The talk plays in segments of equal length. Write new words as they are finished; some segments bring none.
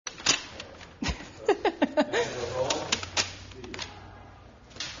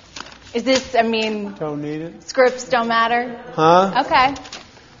Is this, I mean... Don't need it. Scripts don't matter? Huh? Okay.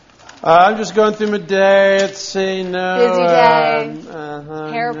 I'm just going through my day. Let's see. No. Busy day.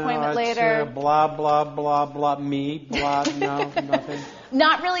 Hair appointment later. Blah, blah, blah, blah. Me. Blah, no, nothing.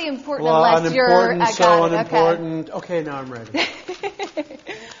 Not really important Blah, unless you're... unimportant, so unimportant. Okay, now I'm ready. This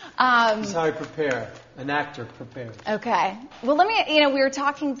is how I prepare. An actor prepares. Okay. Well, we were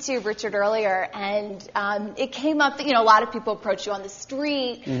talking to Richard earlier, and it came up that, a lot of people approach you on the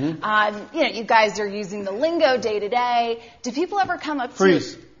street. Mm-hmm. You guys are using the lingo day to day. Do people ever come up to you?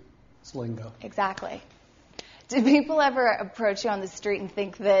 Freeze. It's lingo. Exactly. Do people ever approach you on the street and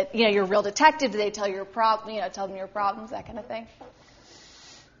think that, you're a real detective? Do they tell you tell them your problems, that kind of thing?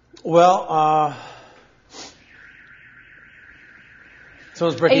 Well,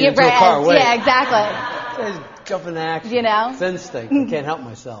 someone's breaking into a car. Wait. Yeah, exactly. Just jump in action. It's instinct. I can't help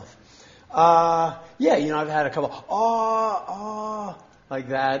myself. I've had a couple, like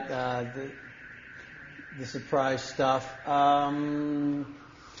that, the surprise stuff.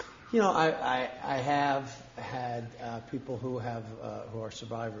 I have had people who are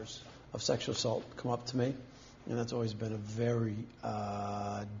survivors of sexual assault come up to me, and that's always been a very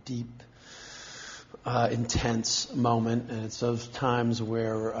deep, intense moment, and it's those times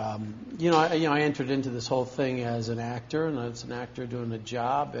where I entered into this whole thing as an actor, and as an actor doing a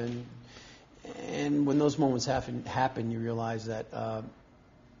job, and when those moments happen, you realize that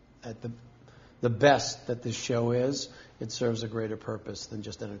at the best that this show is, it serves a greater purpose than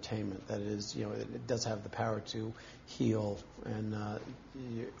just entertainment. That is, it does have the power to heal and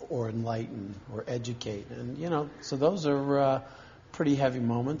or enlighten or educate, and so those are pretty heavy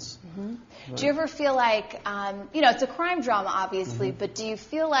moments. Mm-hmm. Do you ever feel like, it's a crime drama, obviously, mm-hmm. but do you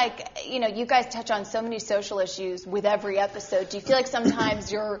feel like, you guys touch on so many social issues with every episode. Do you feel like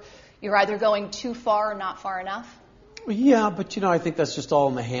sometimes you're either going too far or not far enough? Yeah, but I think that's just all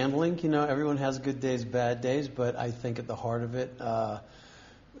in the handling. Everyone has good days, bad days, but I think at the heart of it, our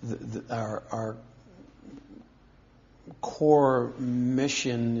core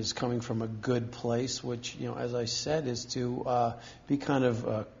mission is coming from a good place, which, as I said, is to be kind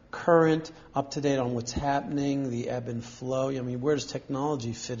of current, up to date on what's happening, the ebb and flow. I mean, where does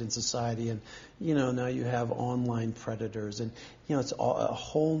technology fit in society? And now you have online predators, and it's a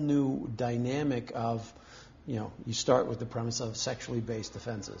whole new dynamic of. You start with the premise of sexually based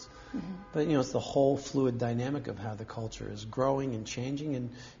offenses. Mm-hmm. But, it's the whole fluid dynamic of how the culture is growing and changing, and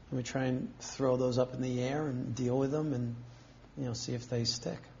we try and throw those up in the air and deal with them and, see if they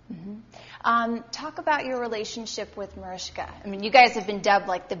stick. Mm-hmm. Talk about your relationship with Mariska. I mean, you guys have been dubbed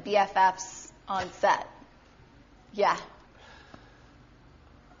like the BFFs on set. Yeah.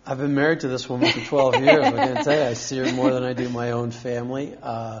 I've been married to this woman for 12 years. I can't tell you, I see her more than I do my own family.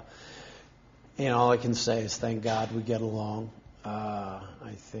 All I can say is thank God we get along. I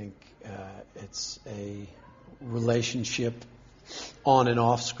think it's a relationship on and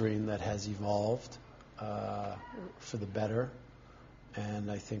off screen that has evolved for the better.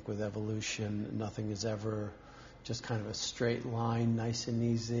 And I think with evolution, nothing is ever just kind of a straight line, nice and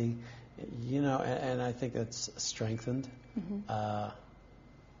easy. And I think that's strengthened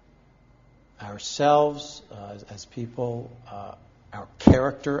ourselves as people. Our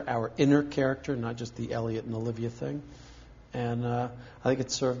character, our inner character, not just the Elliott and Olivia thing. And I think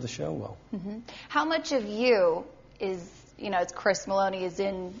it served the show well. Mm-hmm. How much of you is, it's Chris Meloni is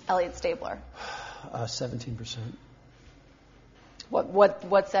in Elliott Stabler? 17%. What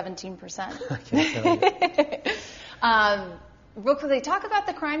 17%? I can't tell you. Real quickly, talk about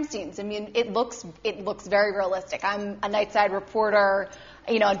the crime scenes. I mean, it looks very realistic. I'm a nightside reporter.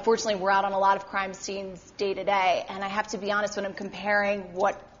 Unfortunately, we're out on a lot of crime scenes day to day, and I have to be honest, when I'm comparing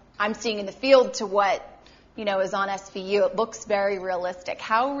what I'm seeing in the field to what, is on SVU, it looks very realistic.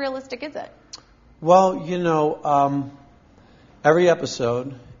 How realistic is it? Well, every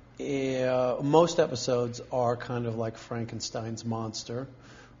episode, most episodes are kind of like Frankenstein's monster,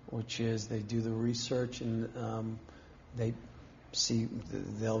 which is they do the research and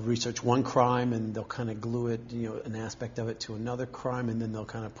they'll research one crime and they'll kind of glue it, an aspect of it to another crime, and then they'll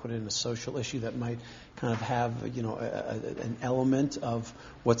kind of put in a social issue that might kind of have, an element of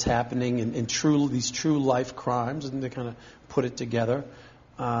what's happening in these true life crimes, and they kind of put it together.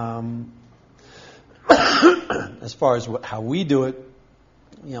 As far as how we do it,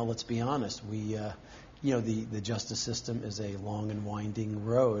 let's be honest, the justice system is a long and winding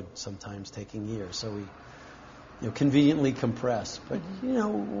road, sometimes taking years, so we conveniently compressed. But,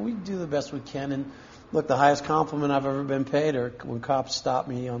 we do the best we can. And look, the highest compliment I've ever been paid are when cops stop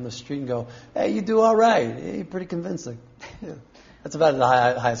me on the street and go, hey, you do all right. Hey, you're pretty convincing. Yeah. That's about the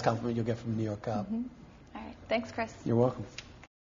highest compliment you'll get from a New York cop. Mm-hmm. All right. Thanks, Chris. You're welcome.